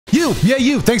You. Yeah,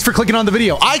 you. Thanks for clicking on the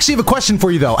video. I actually have a question for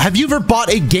you, though. Have you ever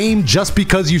bought a game just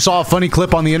because you saw a funny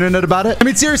clip on the internet about it? I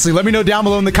mean, seriously, let me know down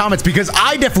below in the comments, because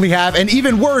I definitely have. And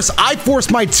even worse, I forced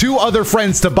my 2 other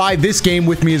friends to buy this game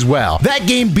with me as well. That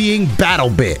game being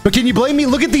BattleBit. But can you blame me?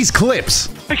 Look at these clips.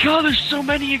 My God, there's so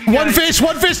many of you One guys.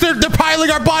 fish. They're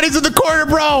piling our bodies in the corner,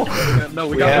 bro. No,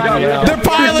 we got They're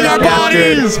piling our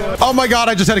bodies. Oh my God,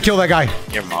 I just had to kill that guy.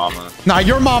 your mama. Nah,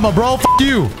 your mama, bro. F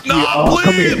you. No,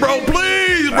 please, bro.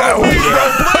 Please, bro. Please.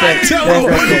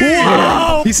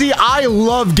 Whoa. You see, I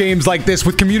love games like this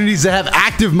with communities that have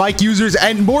active mic users,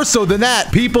 and more so than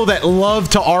that, people that love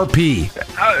to RP.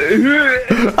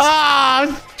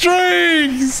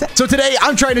 Strings. So today,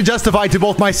 I'm trying to justify to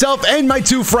both myself and my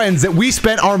 2 friends that we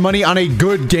spent our money on a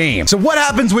good game. So what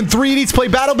happens when 3 idiots play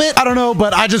BattleBit? I don't know,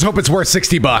 but I just hope it's worth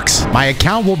 60 bucks. My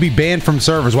account will be banned from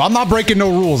servers. Well, I'm not breaking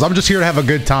no rules. I'm just here to have a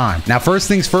good time. Now, first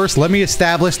things first, let me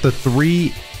establish the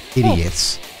 3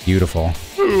 idiots. Beautiful.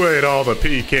 Who ate all the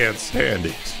pecan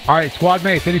sandies? All right, squad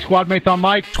mates. Any squad mates on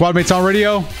mic? Squad mates on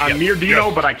radio? I'm near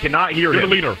Dino, but I cannot hear You're him.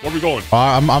 the leader. Where we going?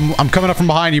 I'm coming up from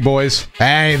behind you, boys.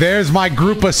 Hey, there's my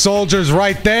group of soldiers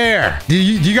right there. Do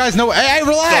you guys know? Hey,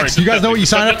 relax. Sorry, you guys know what you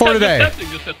signed up for today?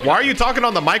 Why are you talking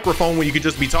on the microphone when you could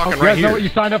just be talking You right guys know here? what you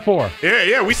signed up for?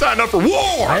 Yeah, we signed up for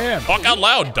war. I am. Talk out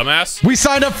loud, dumbass. We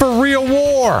signed up for real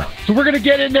war. So we're gonna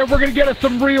get in there. We're gonna get us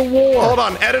some real war. Hold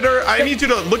on, editor. I need you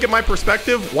to look at my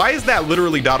perspective. Why is that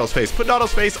literally Dotto's face? Put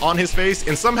Dotto's face on his face,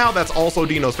 and somehow that's also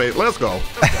Dino's face. Let's go.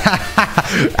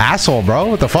 Asshole, bro.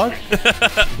 What the fuck?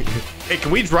 Hey,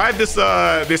 can we drive this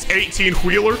this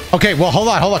 18-wheeler? Okay, well, hold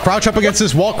on. Crouch up against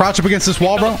this wall. Crouch up against this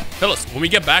wall, bro. Phyllis, when we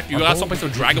get back, you got someplace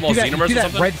with Dragonball You see Xenoverse or that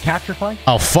something? red capture flag?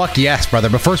 Oh, fuck yes, brother.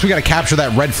 But first, we got to capture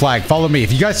that red flag. Follow me.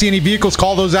 If you guys see any vehicles,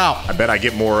 call those out. I bet I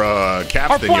get more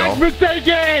caps Our than y'all. flag's been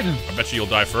taken! I bet you'll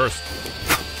die first.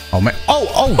 Oh, man.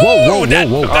 Whoa.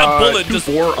 That bullet just...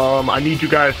 2-4, I need you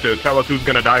guys to tell us who's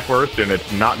gonna die first, and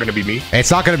it's not gonna be me. It's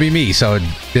not going to be me, so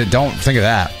don't think of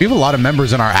that. We have a lot of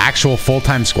members in our actual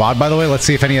full-time squad, by the way. Let's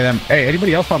see if any of them... Hey,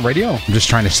 anybody else on radio? I'm just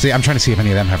trying to see. I'm trying to see if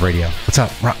any of them have radio. What's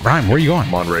up? Ryan, where are you going?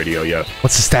 I'm on radio, yes.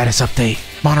 What's the status update?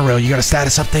 Monorail, you got a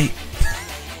status update?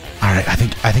 All right, I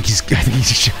think he's in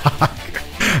shock.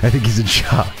 I think he's in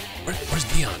shock. Where's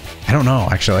Dion? I don't know,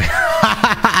 actually.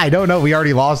 I don't know. We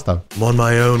already lost him. I'm on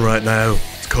my own right now.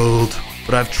 It's cold,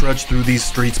 but I've trudged through these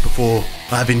streets before.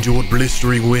 I've endured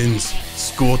blistering winds,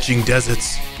 scorching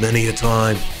deserts, many a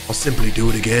time. I'll simply do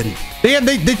it again. Damn,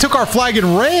 they took our flag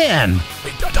and ran.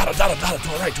 Wait, Dotto, to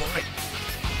our right.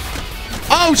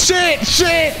 Oh, shit.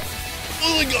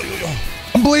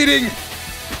 I'm bleeding.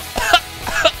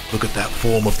 Look at that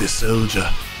form of this soldier,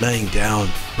 laying down,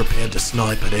 prepared to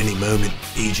snipe at any moment.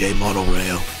 EJ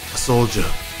Monorail, a soldier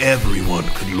everyone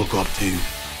could look up to.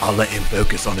 I'll let him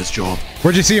focus on his job.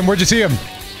 Where'd you see him?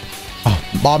 Oh,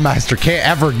 Bomb Master can't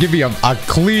ever give me a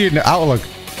clean outlook.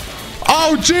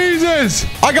 Oh, Jesus.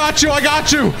 I got you.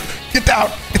 Get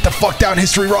down. Get the fuck down,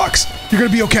 History Rocks. You're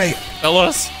going to be okay.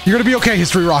 Ellis. You're going to be okay,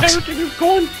 History Rocks. Everything is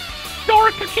going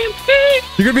dark. I can't see.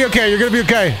 You're going to be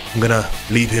okay. I'm gonna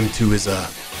leave him to his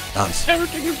dance.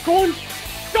 Everything is going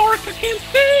dark. I can't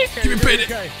see. Give me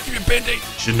a band-aid.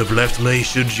 Shouldn't have left me,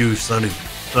 should you, son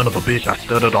of a bitch? I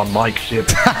stuttered on Mike's ship.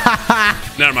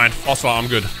 Never mind. Also, I'm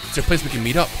good. Is there a place we can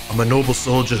meet up? I'm a noble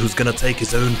soldier who's gonna take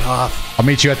his own path. I'll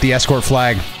meet you at the escort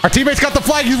flag. Our teammate's got the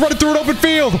flag. He's running through an open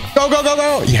field.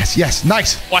 Go. Yes.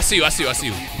 Nice. Oh, I see you.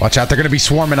 Watch out. They're going to be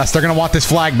swarming us. They're going to want this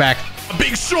flag back. A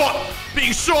big shot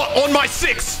on my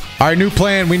 6. All right, new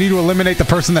plan. We need to eliminate the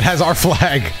person that has our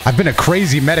flag. I've been a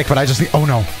crazy medic, but I just need... Oh,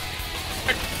 no.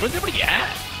 Where's everybody at?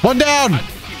 One down.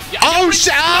 Oh,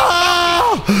 shit.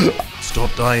 Oh!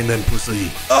 Stop dying then,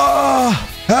 pussy.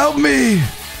 Help me.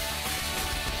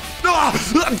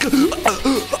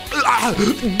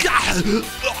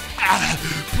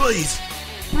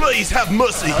 Please have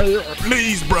mercy.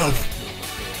 Please, bro.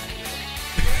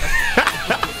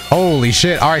 Holy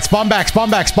shit. All right, spawn back.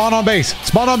 Spawn on base.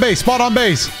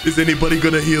 Is anybody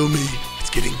gonna heal me? It's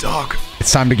getting dark.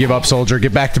 It's time to give up, soldier.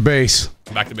 Get back to base.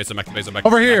 I'm back to base.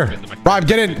 Over here. Rob,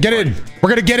 get in. We're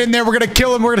going to get in there. We're going to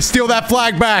kill him. We're going to steal that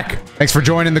flag back. Thanks for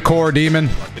joining the Corps, Demon.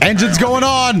 Engine's going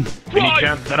on. Any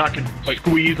chance that I can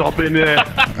squeeze up in there?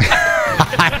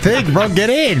 I think, bro. Get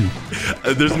in.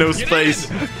 There's no space.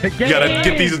 You gotta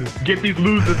get these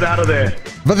losers out of there.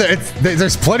 But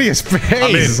there's plenty of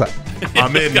space.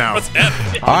 I'm in now.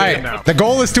 All right. The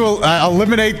goal is to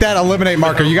eliminate that eliminate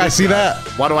marker. You guys see that?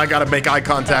 Why do I gotta make eye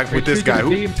contact with this guy?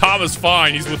 Who? Tom is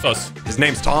fine. He's with us. His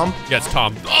name's Tom? Yeah, it's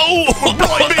Tom. Oh! Bro,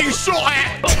 I'm being shot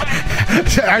at!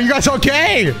 Are you guys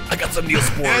okay? I got some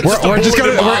Neosporin. We're just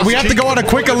gonna. We have to go on a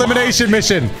quick elimination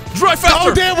mission. Drive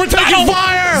faster! Oh damn! We're taking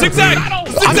fire! Zigzag!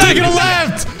 I'm taking a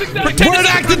left. We're an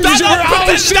active mission.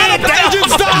 Oh shit! Engine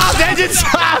stop! Engine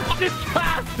stop!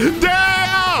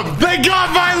 Damn! They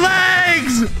got my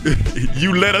legs!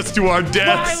 You led us to our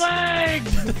deaths. My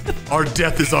legs! Our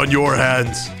death is on your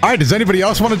hands. All right. Does anybody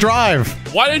else want to drive?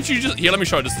 Why didn't you just... Here, let me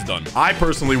show you this is done. I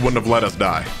personally wouldn't have let us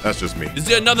die. That's just me. Is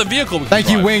there another vehicle we can Thank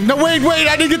you, drive? Winged. No, wait.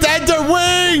 I didn't get to enter.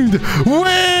 Winged.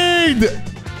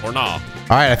 Or nah? All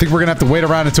right. I think we're gonna have to wait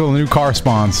around until a new car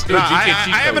spawns. Nah, I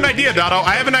have an idea, Dotto.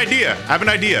 I have an idea.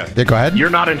 Yeah, go ahead. You're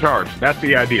not in charge. That's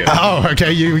the idea. Oh,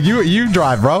 okay. You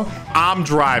drive, bro. I'm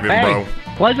driving, bro.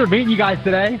 Pleasure meeting you guys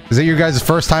today. Is it your guys'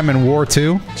 first time in War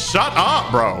 2? Shut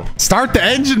up, bro. Start the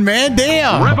engine, man.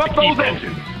 Damn. Rev up those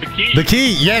engines. The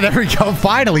key. Yeah, there we go.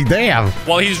 Finally. Damn.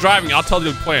 While he's driving, I'll tell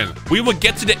you the plan. We will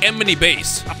get to the enemy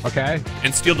base Okay.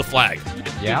 and steal the flag.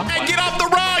 Yeah. Hey, get off the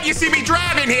road. You see me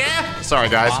driving here. Sorry,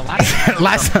 guys.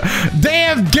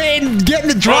 Damn, get in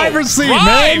the driver's seat,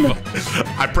 drive! man.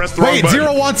 I pressed the wrong Wait, button.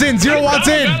 Zero wants in. Zero wants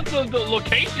in. The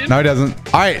location. No, he doesn't.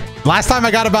 All right. Last time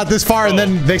I got about this far, and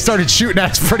then they started shooting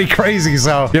at us pretty crazy.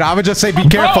 So, you know, I would just say be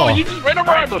careful. Oh, you just ran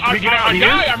over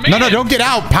No, don't get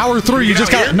out. Power through. You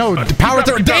just got power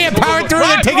through. Damn, power through.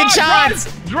 They're taking shots.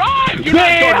 Drive!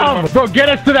 Damn! Bro, get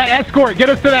us to that escort. Get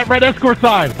us to that red escort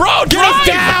sign. Bro, Get us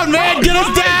down, man. Get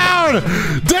us down.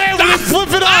 Damn, we're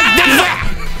flipping off.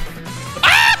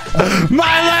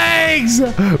 My legs.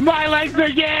 My legs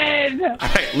again.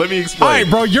 Hey, let me explain. All right,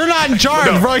 bro. You're not in charge,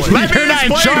 bro. Let me You're not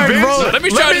in explain, charge, Vince. bro. Let me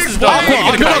show you this is done.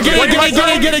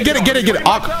 Get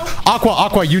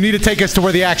it. You need to take us to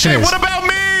where the action Hey, is. what about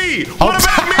me? What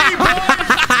about me, boy?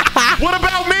 What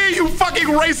about me, you fucking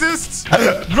racists?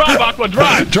 Drive, Aqua,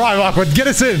 drive! Drive, Aqua. Get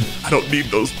us in. I don't need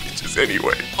those bitches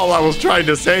anyway. All I was trying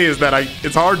to say is that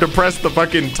it's hard to press the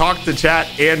fucking talk to chat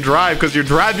and drive because you're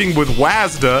driving with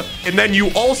WASDA, and then you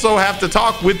also have to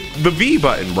talk with the V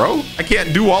button, bro. I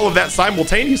can't do all of that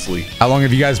simultaneously. How long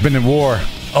have you guys been in war?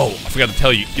 Oh, I forgot to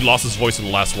tell you. He lost his voice in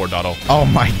the last war, Dotto. Oh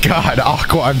my God,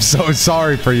 Aqua, I'm so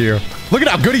sorry for you. Look at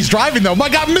how good he's driving, though. My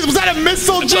God, was that a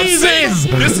missile? Jesus!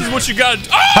 This is what you got. Oh,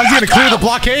 How's he gonna clear the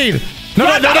blockade? No!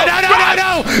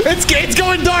 It's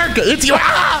going dark. It's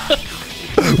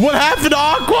What happened to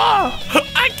Aqua?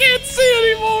 I can't see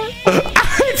anymore.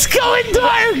 It's going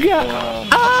dark.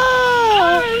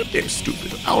 Damn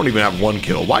stupid. I don't even have one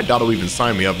kill. Why Dotto even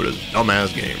sign me up for this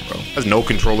dumbass game, bro? There's no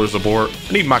controller support.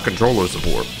 I need my controller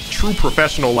support. True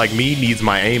professional like me needs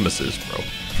my aim assist, bro.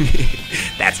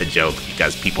 That's a joke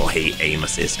because people hate aim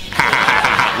assist.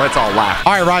 Let's all laugh.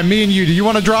 All right, Ryan, me and you. Do you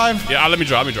want to drive? Yeah, let me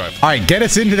drive. All right, get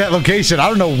us into that location. I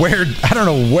don't know where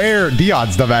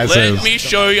Dion's dumbass is. Let me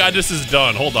show you how this is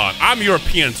done. Hold on. I'm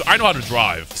European, so I know how to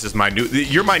drive. This is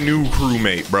you're my new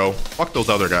crewmate, bro. Fuck those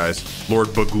other guys. Lord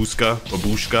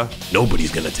Babushka.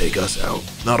 Nobody's gonna take us out.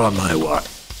 Not on my watch.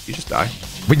 You just die.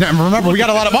 Remember, we got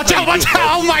a lot of... Watch out!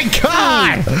 Oh, my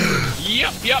God!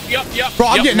 Yep. Bro,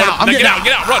 I'm getting out. Get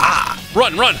out.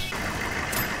 Run.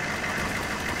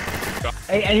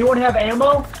 Hey, anyone have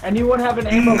ammo? Anyone have an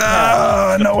ammo?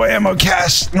 No ammo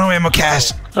cache.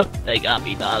 They got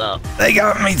me, Dotto. They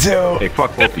got me, too. Hey,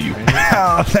 fuck both of you.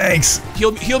 Oh, thanks.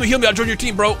 Heal me. I'll join your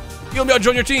team, bro. Heal me. I'll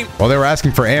join your team. Well, they were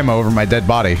asking for ammo over my dead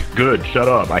body. Good. Shut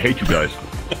up. I hate you guys.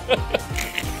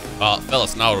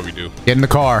 Fellas, now what do we do? Get in the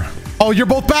car. Oh, you're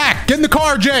both back. Get in the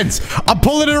car, gents. I'm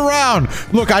pulling it around.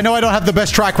 Look, I know I don't have the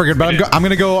best track record, but I'm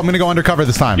gonna go undercover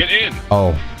this time. Get in.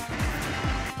 Oh.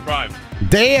 Drive.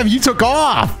 Damn, you took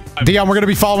off. Dion, we're gonna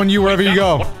be following you wherever you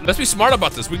go. Let's be smart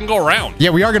about this. We can go around.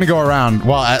 Yeah, we are gonna go around.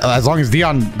 Well, as long as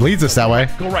Dion leads us that way.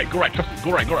 Go right. Trust me.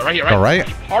 Go right. Right here. Go right?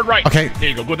 Hard right. Okay. There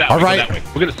you go. Go that All way. right. Go that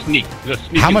way. We're gonna sneak.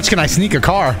 How much can I sneak a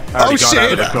car? Oh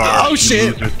shit! Oh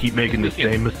shit! Just keep making the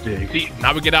same mistake. See,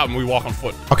 now we get out and we walk on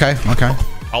foot. Okay.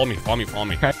 Follow me. Okay. All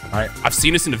right. I've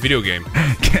seen this in the video game.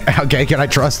 Okay, can I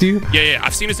trust you? Yeah.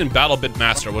 I've seen this in BattleBit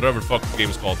Master, whatever the fuck the game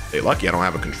is called. Hey, lucky I don't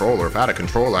have a controller. If I had a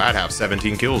controller, I'd have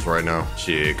 17 kills right now.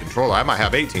 Shit, controller, I might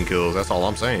have 18 kills. That's all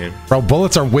I'm saying. Bro,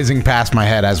 bullets are whizzing past my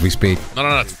head as we speak.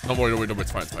 No. Don't worry.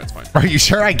 It's fine. Are you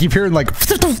sure? I keep hearing like...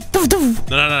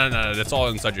 No. That's all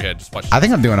inside your head. Just watch. I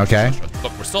think I'm doing okay.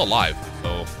 Look, we're still alive,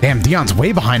 so... Damn, Dion's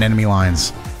way behind enemy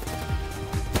lines.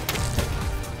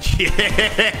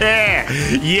 Yeah.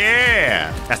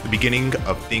 Yeah. That's the beginning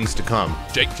of things to come.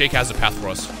 Jake has a path for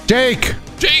us. Jake.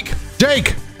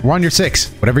 Jake. We're on your 6.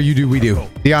 Whatever you do, we do.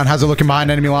 Dion, how's it looking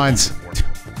behind enemy lines?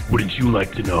 Wouldn't you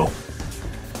like to know?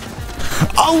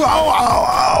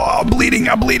 Oh, I'm bleeding.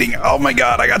 Oh my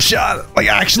God, I got shot. Like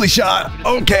actually shot.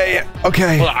 Okay.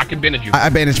 Well, I can bandage you. I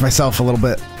bandaged myself a little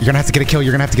bit. You're gonna have to get a kill. I'm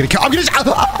gonna.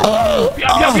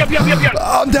 Yep.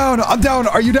 I'm down.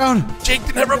 Are you down? Jake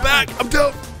didn't have her back. I'm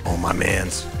down. Oh, my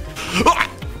mans.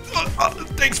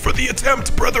 Thanks for the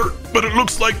attempt, brother. But it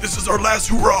looks like this is our last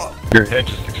hurrah. Your head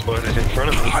just exploded in front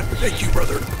of me. Thank you,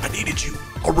 brother. I needed you.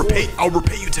 I'll repay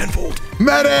you tenfold.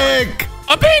 Medic!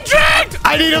 I'm being dragged.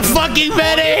 I need a fucking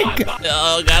medic!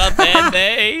 Oh, got a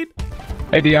band-aid.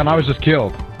 Hey, Dion, I was just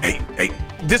killed. Hey,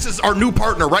 this is our new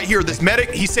partner right here. This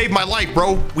medic, he saved my life,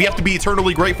 bro. We have to be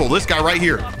eternally grateful. This guy right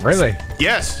here. Really?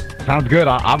 Yes. Sounds good.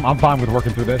 I'm fine with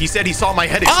working through this. He said he saw my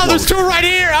head explode. Oh, there's 2 right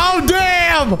here! Oh,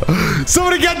 damn!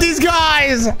 Somebody get these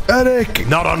guys! Medic!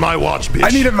 Not on my watch, bitch. I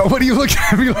need him. What are you looking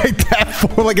at me like that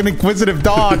for? Like an inquisitive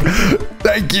dog.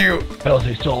 Thank you. Fellas,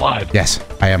 he's still alive. Yes,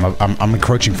 I am. I'm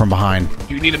encroaching from behind.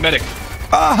 You need a medic.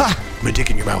 My dick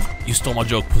in your mouth. You stole my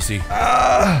joke, pussy.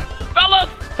 Fellas,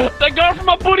 that guy from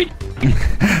my booty.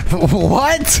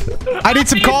 What? I need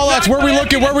some call-outs. Where are we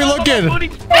looking?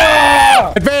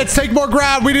 Advance, take more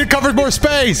ground. We need to cover more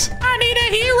space. I need a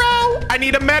hero. I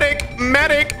need a medic.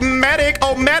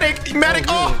 Oh, medic.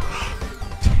 Oh.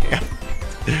 Damn.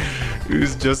 It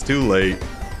was just too late.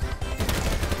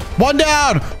 One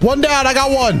down. I got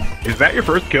 1. Is that your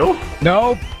first kill?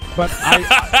 No, but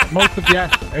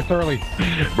yes, it's early.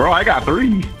 Bro, I got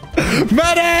 3.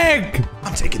 Medic!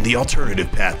 I'm taking the alternative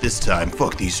path this time.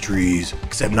 Fuck these trees.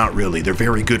 Except not really. They're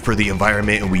very good for the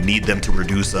environment and we need them to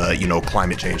reduce,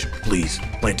 climate change. Please,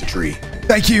 plant a tree.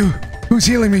 Thank you. Who's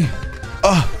healing me?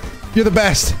 You're the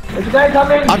best. Is the guy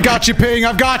coming? I've got you, Ping.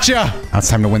 I've got you. Now it's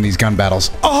time to win these gun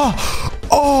battles.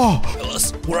 Oh!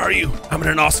 Fellas, where are you? I'm in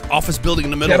an office building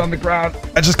in the middle. Get on the ground.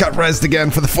 I just got rezzed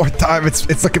again for the 4th time.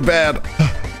 It's looking bad.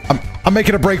 I'm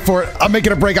making a break for it. I'm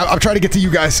trying to get to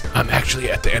you guys. I'm actually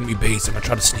at the enemy base. I'm gonna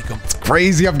try to sneak them.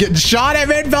 Crazy. I'm getting shot at,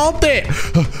 man. Felt it.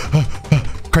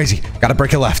 Crazy. Gotta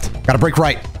break it left. Gotta break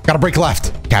right. Gotta break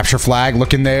left. Capture flag.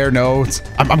 Look in there. No.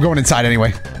 I'm going inside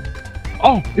anyway.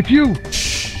 Oh, it's you.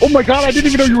 Oh my God, I didn't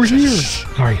even know you were here.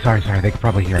 Sorry. They could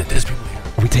probably hear it. There's people here.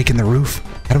 Are we taking the roof?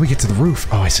 How do we get to the roof?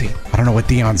 Oh, I see. I don't know what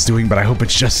Dion's doing, but I hope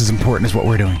it's just as important as what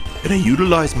we're doing. Gonna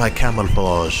utilize my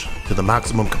camouflage to the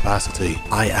maximum capacity.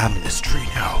 I am this tree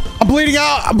now. I'm bleeding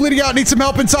out. Need some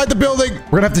help inside the building.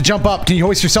 We're gonna have to jump up. Can you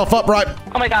hoist yourself up, right?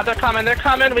 Oh my God, they're coming.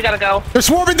 We gotta go. They're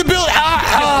swarming the building.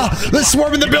 They're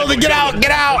swarming the building. Get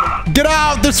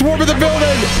out. They're swarming the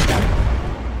building.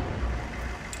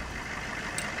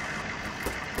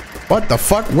 What the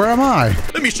fuck? Where am I?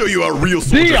 Let me show you how real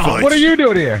soldier Dion, fights. what are you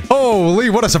doing here? Holy,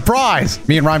 what a surprise.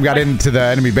 Me and Rhyme got into the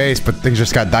enemy base, but things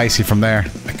just got dicey from there.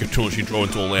 I could totally throw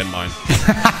into a landmine.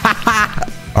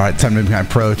 All right, time to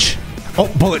approach. Oh,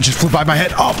 bullet just flew by my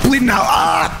head. Oh, bleeding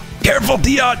out. Careful,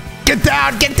 Dion. Get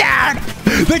down.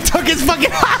 They took his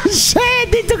fucking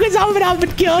shit. They took his helmet off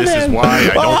and killed him. This is why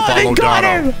I don't follow they got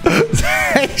Dotto. him.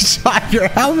 They shot your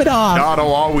helmet off. Dotto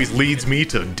always leads me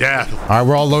to death. All right,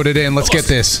 we're all loaded in. Let's get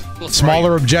this.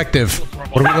 Smaller objective.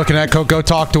 What are we looking at, Coco?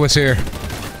 Talk to us here.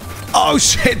 Oh,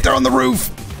 shit. They're on the roof.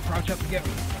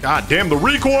 God damn, the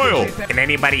recoil. Can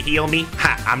anybody heal me?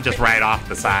 Ha, I'm just right off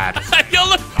the side. Yo,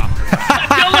 look.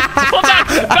 Hold on.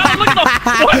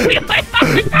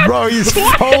 Bro, he's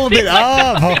folded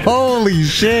up. Holy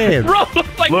shit. Bro,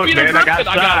 like Look, Peter man, I got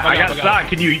Griffin. shot. I got shot.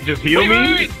 Can you just heal me?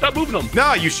 Wait. Stop moving them.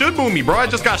 Nah, you should move me, bro. I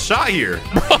just got shot here.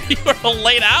 Bro, you were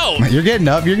laid out. You're getting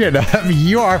up.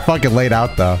 You are fucking laid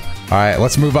out, though. All right,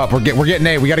 let's move up. We're getting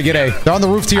A. We got to get A. They're on the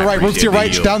roof to your right. Roof to your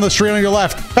right. Down the street on your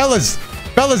left. Fellas,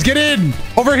 get in.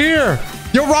 Over here.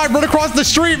 Yo, Rhyme, run across the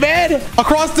street, man.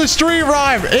 Across the street,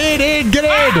 Rhyme. In, get in.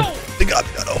 Ow! They got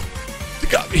me, Dotto. They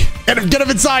got me. Get him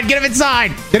inside.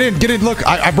 Get in. Look,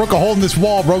 I broke a hole in this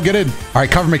wall, bro. Get in. All right,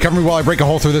 cover me while I break a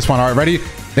hole through this one. All right, ready?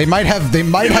 They might have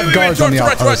guards on the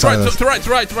other side of this. To right.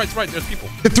 There's people.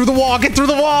 Get through the wall.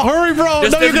 Hurry, bro.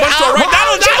 There's a bunch right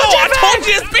now. No, I told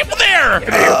you, there's people there.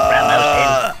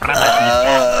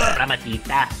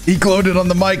 He gloated on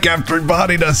the mic after he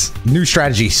bodied us. New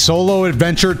strategy: solo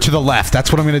adventure to the left.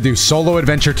 That's what I'm gonna do. Solo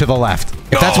adventure to the left.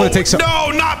 If that's what it takes.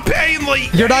 No, not Painley.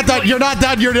 You're not done. You're not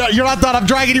done. I'm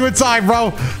dragging you inside, bro.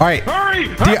 All right. Hurry!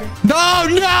 No,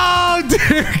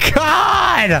 dear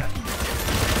God.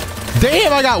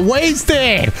 Damn, I got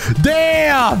wasted.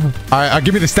 Damn. All right,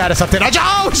 give me the status update.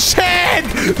 Oh, shit.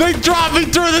 They dropped me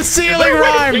through the ceiling,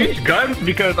 Rhyme. Change guns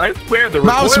because I swear the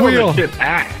Mouse recoil wheel. of this shit's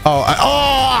ass.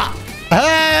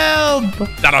 Help.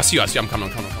 Dado, I see you. I'm coming.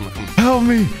 Help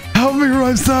me,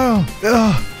 Rhyme style.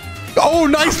 Oh,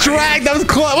 nice drag. That was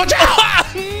close. Watch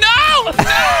out. No.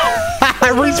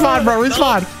 Respawn, bro.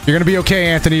 Respawn. You're going to be okay,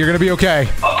 Anthony. You're going to be okay.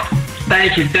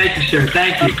 Thank you, sir.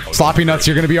 Thank you. Sloppy nuts,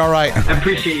 you're going to be all right. I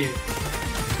appreciate you.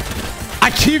 I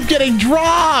keep getting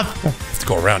dropped. Let's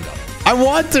go around, Dado. I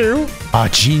want to.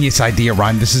 Genius idea,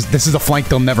 Rhyme. This is a flank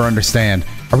they'll never understand.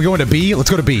 Are we going to B? Let's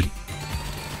go to B.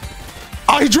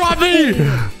 Oh, he dropped me.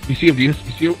 You see him? Do you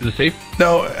see him? Is it safe?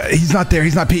 No, he's not there.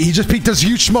 He's not. He just peeked us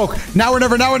huge smoke. Now or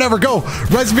never. Go.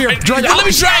 Resmir, drag. Let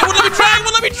me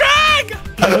drag.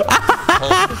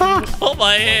 Hold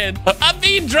my hand. I'm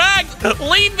being dragged.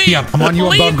 Leave me. Yeah, I'm on you.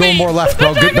 I'm going more left,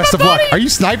 bro. Good. Best of luck. Are you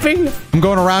sniping? I'm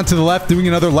going around to the left, doing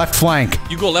another left flank.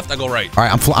 You go left, I go right. All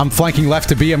right, I'm flanking left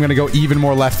to B. I'm gonna go even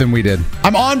more left than we did.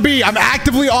 I'm on B. I'm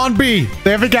actively on B.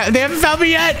 They haven't found me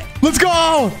yet. Let's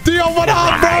go. Dio, what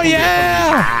up, bro?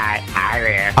 Yeah.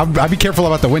 I'll be careful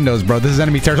about the windows, bro. This is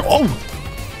enemy territory. Oh.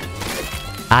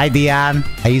 Hi, Dion.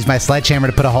 I used my sledgehammer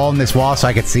to put a hole in this wall so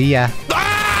I could see ya.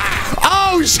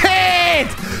 Oh, shit!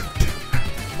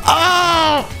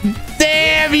 Oh,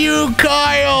 damn you,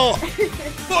 Kyle!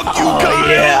 Fuck you, Kyle!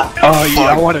 Yeah. Oh, yeah,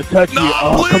 I want to touch you.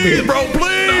 Oh, come Please, here. bro,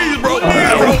 please, bro,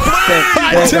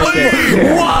 please.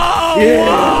 Whoa!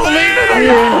 Leave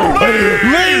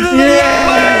it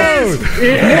alone!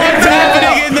 What's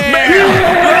happening in there?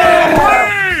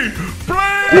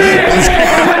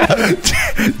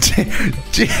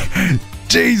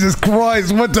 Jesus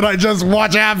Christ, what did I just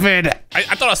watch happen?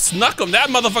 I thought I snuck him. That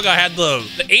motherfucker had the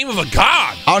aim of a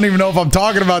god. I don't even know if I'm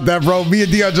talking about that, bro. Me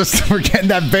and Dion just were getting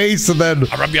that base, and then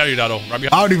I'll rub you out of here, Dado.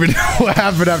 I don't even know what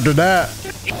happened after that.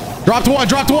 Dropped one.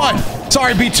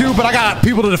 Sorry, B2, but I got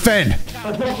people to defend.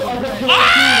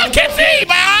 Ah, I can't see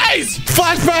my eyes.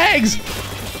 Flashbangs!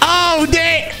 Oh,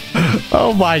 damn!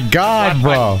 Oh my God,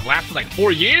 bro! Lasts like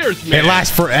 4 years, man. It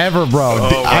lasts forever, bro.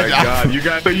 Oh my God, you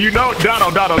guys! So you know, Dado.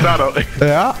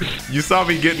 Yeah. You saw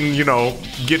me getting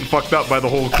fucked up by the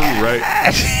whole crew, right?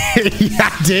 Yeah,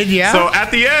 I did. Yeah. So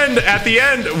at the end,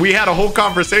 we had a whole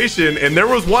conversation, and there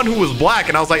was one who was black,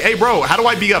 and I was like, "Hey, bro, how do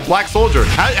I be a black soldier?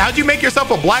 How'd you make yourself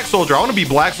a black soldier? I want to be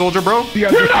black soldier, bro." You're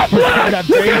not black!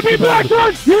 You can't be black,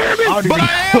 son! You hear me? But I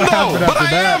am though. But I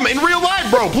am in real life,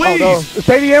 bro. Please. Oh, no.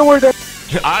 Say the N-word then.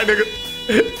 I nigga.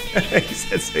 He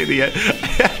said, "Say the end."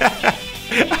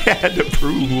 I had to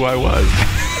prove who I was.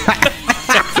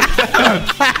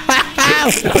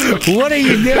 What are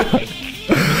you doing?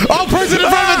 Oh, person in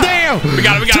front of the dam! We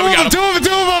got him. Two of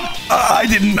them. I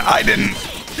didn't.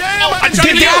 Damn, I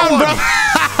Get down, bro.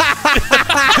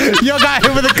 Yo, got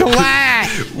hit with a collab.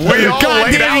 We all God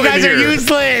laid damn, out you guys in are here.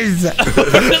 useless. Bro,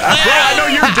 I know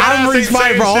you're I'm dead.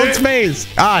 respawned, bro. Hold space.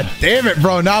 God damn it,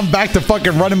 bro. Now I'm back to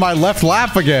fucking running my left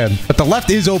lap again. But the left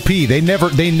is OP. They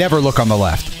never look on the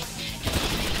left.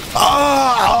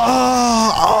 Oh,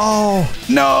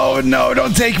 no,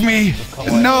 don't take me.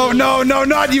 No,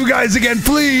 not you guys again,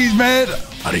 please, man.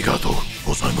 Arigato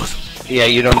gozaimasu. Yeah,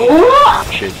 you don't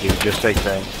shit, dude. Just say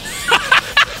thanks.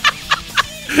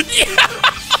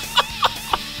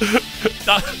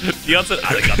 Dion said,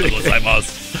 "Arigato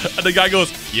gozaimasu." And the guy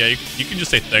goes, "Yeah, you can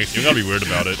just say thanks. You don't gotta be weird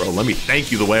about it." Bro, let me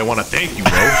thank you the way I want to thank you,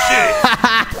 bro.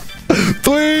 Shit.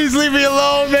 Please leave me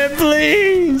alone, man,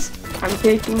 please. I'm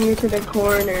taking you to the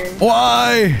corner.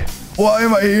 Why? Why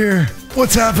am I here?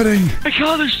 What's happening? My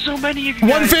God, there's so many of you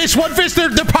guys. One fish.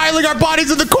 They're piling our bodies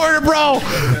in the corner, bro.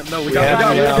 No, we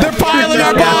got They're piling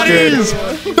our bodies.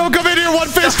 Don't come in here, one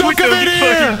fish. Don't come in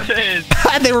here.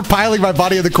 And they were piling my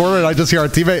body in the corner, and I just hear our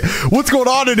teammate, "What's going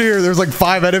on in here?" There's like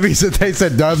 5 enemies, and they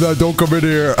said, "No, don't come in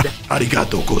here."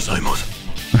 Arigato gozaimasu.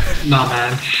 Nah,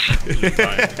 man.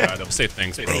 Don't say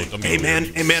thanks, bro. Hey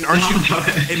man,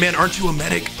 aren't you a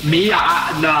medic? Me?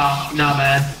 Nah,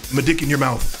 man. I'm a dick in your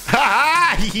mouth.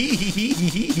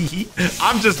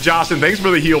 I'm just Josh, and thanks for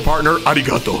the heal, partner.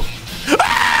 Arigato.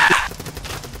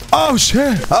 Oh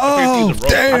shit! Oh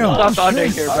damn! I'm stuck under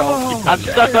here, bro. I'm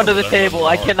stuck under the table.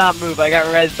 I cannot move. I got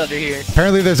reds under here.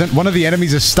 Apparently, one of the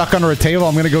enemies is stuck under a table.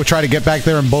 I'm gonna go try to get back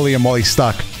there and bully him while he's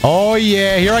stuck. Oh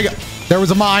yeah, here I go. There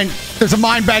was a mine. There's a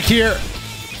mine back here.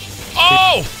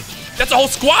 Oh, that's a whole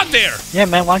squad there. Yeah,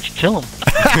 man. Why don't you kill him?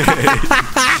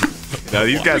 No,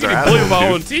 these guys are bullying my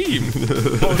assholes, own team.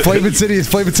 Flavin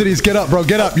Cities, get up, bro.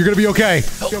 Get up. You're gonna be okay.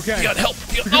 Dion, help.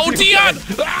 Oh, Dion.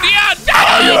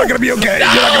 Oh, you're not gonna be okay.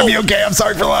 No. You're not gonna be okay. I'm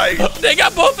sorry for lying. They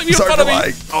got both of you in front of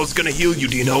me. I was gonna heal you,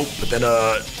 Dino, but then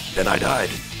I died.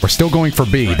 We're still going for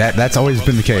B. That's always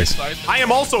been the case. I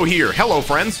am also here. Hello,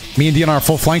 friends. Me and Dion are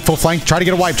full flank, full flank. Try to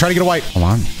get a wipe. Try to get a wipe. Hold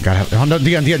on. Gotta have. Oh, no,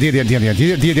 Dion.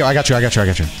 I got you.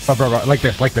 Bro. Like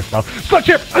this, bro. Clutch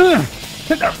him.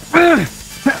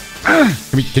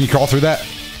 Can you crawl through that?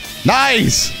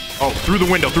 Nice. Oh, through the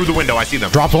window. I see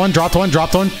them. Dropped one.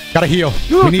 Gotta heal.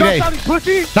 We need A.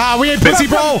 Nah, we ain't pussy,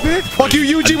 bro. Fuck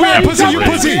you, UG. We ain't pussy. You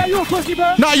pussy.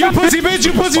 Nah, you pussy, bitch.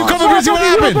 You pussy. You come over and see what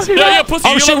happens. Yeah, pussy.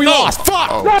 Oh, shit, we lost. Fuck.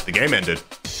 Oh, the game ended.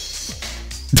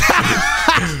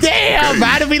 Damn.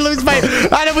 How did we lose by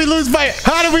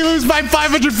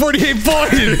 548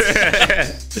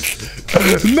 points?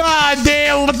 Nah,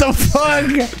 damn. What the fuck?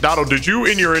 Dotto, did you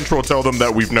in your intro tell them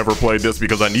that we've never played this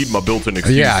because I need my built-in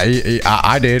excuse? Yeah,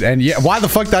 I did. And yeah, why the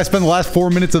fuck did I spend the last 4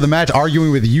 minutes of the match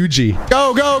arguing with UG?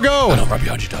 Go. I'm right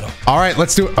behind you, Dotto. All right,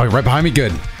 let's do it. Oh, right behind me.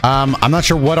 Good. I'm not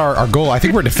sure what our goal. I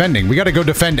think we're defending. We got to go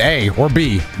defend A or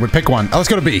B. We pick one. Let's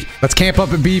go to B. Let's camp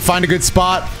up at B. Find a good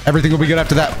spot. Everything will be good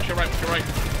after that. You're right.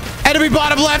 Enemy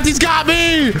bottom left. He's got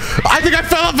me. I think I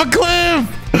fell off a cliff.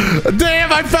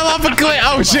 Damn, I fell off a cliff.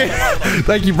 Oh shit.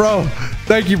 Thank you, bro.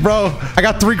 I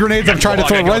got 3 grenades. I'm trying to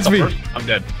throw res me. I'm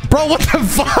dead. Bro, what the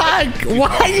fuck?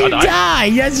 Why you die?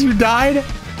 Yes, you died.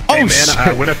 Oh, hey, man, shit.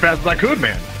 I went as fast as I could,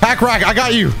 man. Pack Rack, I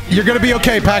got you. You're gonna be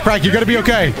okay, Pack Rack. You're gonna be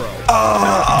okay.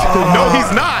 No, he's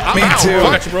not. I'm Me out. too.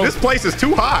 Fuck, this place is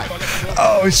too high.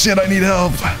 Oh shit, I need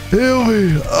help. Heal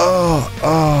me.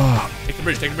 Take the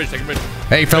bridge.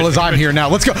 Hey, fellas, I'm here now.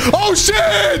 Let's go. Oh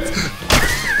shit!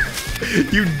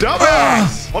 You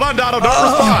dumbass. Hold on, Dotto. Don't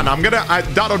respond.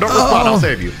 Dotto, don't respond. I'll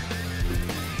save you.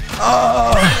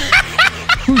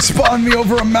 Who spawned me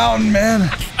over a mountain, man?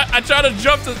 I tried to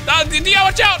jump to. Dio,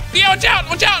 watch out! Watch out!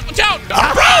 Bro!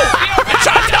 I'm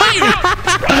trying to tell you!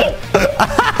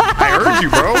 I heard you,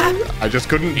 bro. I just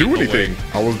couldn't do anything.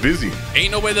 I was busy.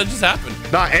 Ain't no way that just happened.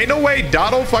 Nah, ain't no way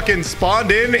Dotto fucking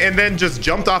spawned in and then just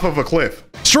jumped off of a cliff.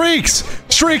 Streaks,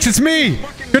 it's me.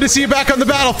 Good to see you back on the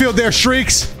battlefield there,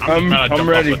 Streaks. I'm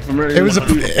ready. It was look.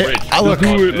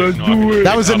 Let's do it.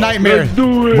 That was a nightmare. Let's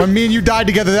do it. When me and you died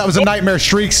together, that was a nightmare,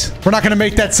 Streaks. We're not gonna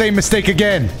make that same mistake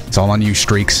again. It's all on you,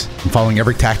 Streaks. I'm following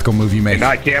every tactical move you make. And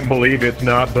I can't believe it's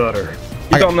not butter.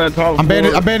 I'm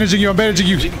bandaging you.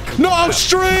 No,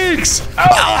 Streaks!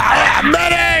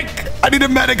 Medic! I need a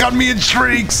medic on me and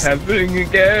Streaks. Happening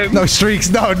again. No, Streaks.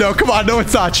 No. Come on. No,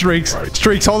 it's not Streaks.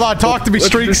 Streaks, hold on. Talk to me,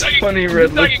 Streaks. Funny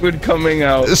red liquid coming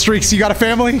out. Streaks, you got a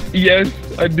family? Yes,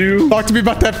 I do. Talk to me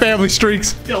about that family,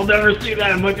 Streaks. You'll never see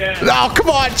that again. Oh, come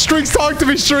on, Streaks. Talk to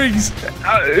me, Streaks.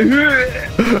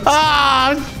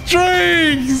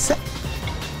 Streaks.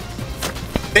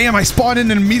 Damn, I spawned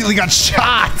in and immediately got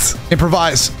shot.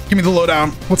 Improvise. Give me the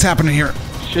lowdown. What's happening here?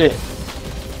 Shit.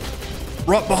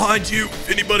 Right behind you, if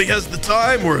anybody has the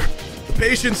time or the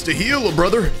patience to heal a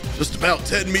brother. Just about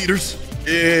 10 meters.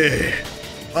 Yeah.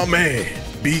 Oh, man.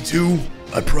 B2,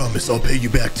 I promise I'll pay you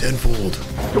back tenfold.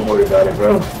 Don't worry about it,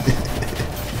 bro.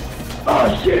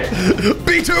 Oh, shit.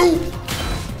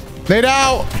 B2! Laid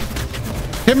out.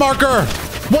 Hit marker.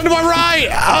 One to my right.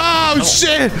 Oh,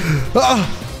 shit.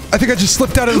 I think I just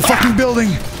slipped out of the fucking building.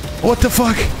 What the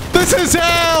fuck? This is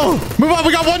hell. Move on.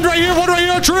 We got one right here,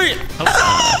 tree.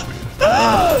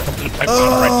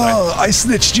 I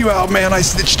snitched you out, man. I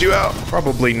snitched you out.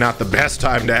 Probably not the best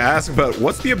time to ask, but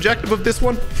what's the objective of this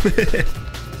one?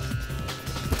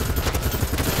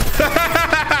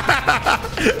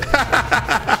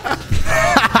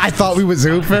 I thought we was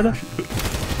hooping.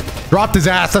 Dropped his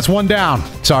ass. That's one down.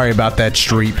 Sorry about that,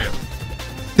 Streep.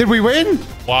 Did we win?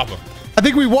 Whopper. I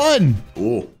think we won.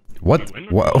 Ooh. What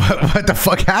the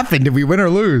fuck happened? Did we win or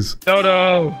lose?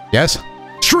 No. Yes?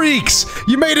 Streaks!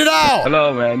 You made it out!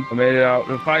 Hello, man. I made it out.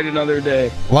 We'll fight another day.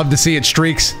 Love to see it,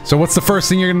 Streaks. So what's the first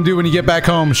thing you're gonna do when you get back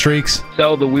home, Streaks?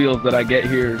 Sell the wheels that I get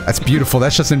here. That's beautiful.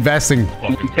 That's just investing.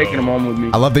 I'm taking them home with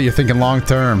me. I love that you're thinking long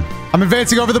term. I'm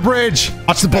advancing over the bridge.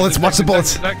 Watch the bullets. Watch the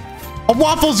bullets. Oh,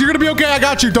 Waffles, you're gonna be okay. I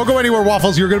got you. Don't go anywhere,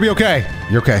 Waffles. You're gonna be okay.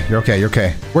 You're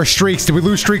okay. Where's Streaks? Did we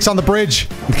lose Streaks on the bridge?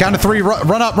 Count of 3.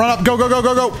 Run up.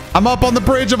 Go. I'm up on the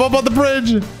bridge. Where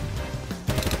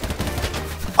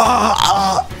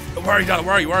are you, Dotto?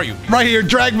 Where are you? Right here.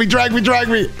 Drag me. Take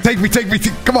me.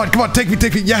 Come on. Take me.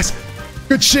 Yes.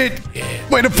 Good shit. Yeah.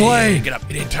 Way to play. Yeah, get up.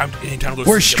 It ain't time to go.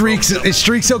 Where's Streaks? Is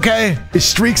Streaks okay?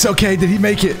 Did he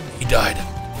make it? He died.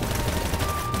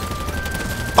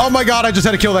 Oh my god, I just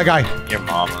had to kill that guy. Your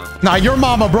mama. Nah, your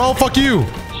mama, bro. Fuck you.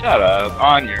 Shut up.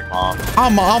 On your mom.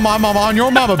 I'm on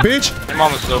your mama, bitch. Your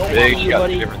mama's so big, she got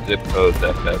different zip codes,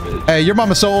 that bitch. Hey, your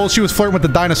mama's so old, she was flirting with the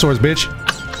dinosaurs, bitch.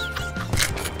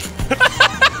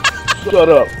 Shut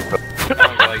up.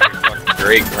 Sounds like you're fucking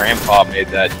great grandpa made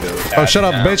that joke. Oh, shut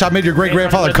up, bitch. I made your great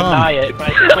grandfather come. I'll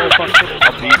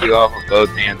beat you off with both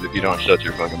hands if you don't shut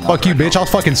your fucking mouth. Fuck you, bitch. I'll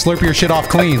fucking slurp your shit off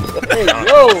clean. Hey,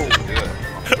 yo!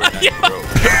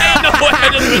 Ain't no way I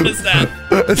just witnessed that.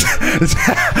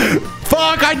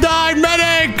 Fuck, I died,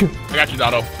 medic! I got you,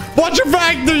 Dotto. Watch your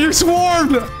back, you're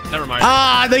swarmed. Never mind.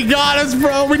 Ah, they got us,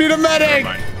 bro. We need a medic.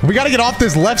 We gotta get off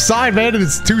this left side, man.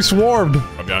 It's too swarmed.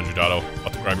 I'm behind you, Dotto.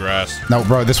 About to grab your ass. No,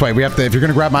 bro, this way. We have to, if you're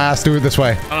gonna grab my ass, do it this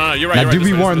way. You're right. Now, do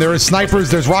be warned, there is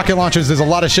snipers, there's rocket launchers, there's a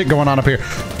lot of shit going on up here.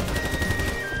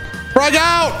 Frag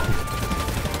out!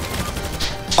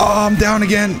 Oh, I'm down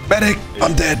again. Medic,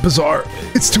 I'm dead. Bizarre.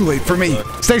 It's too late for me.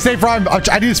 Stay safe, Ryan.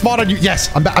 I need to spawn on you. Yes,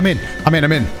 I'm in.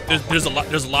 There's a lot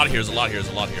here. There's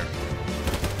a lot here.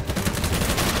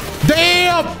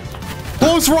 Damn!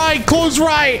 Close right.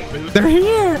 They're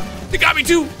here. They got me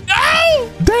too.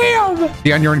 No! Damn!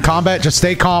 Dion, you're in combat. Just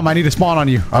stay calm. I need to spawn on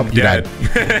you. Oh, you died.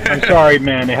 I'm sorry,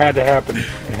 man. It had to happen.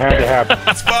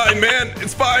 It's fine, man.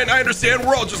 It's fine. I understand.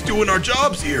 We're all just doing our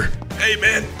jobs here. Hey,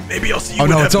 man. Maybe I'll see you. Oh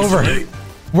no, it's over. Someday.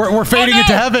 We're fading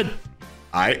into heaven.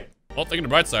 All right. Well, thinking the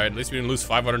bright side, at least we didn't lose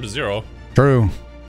 500 to 0. True.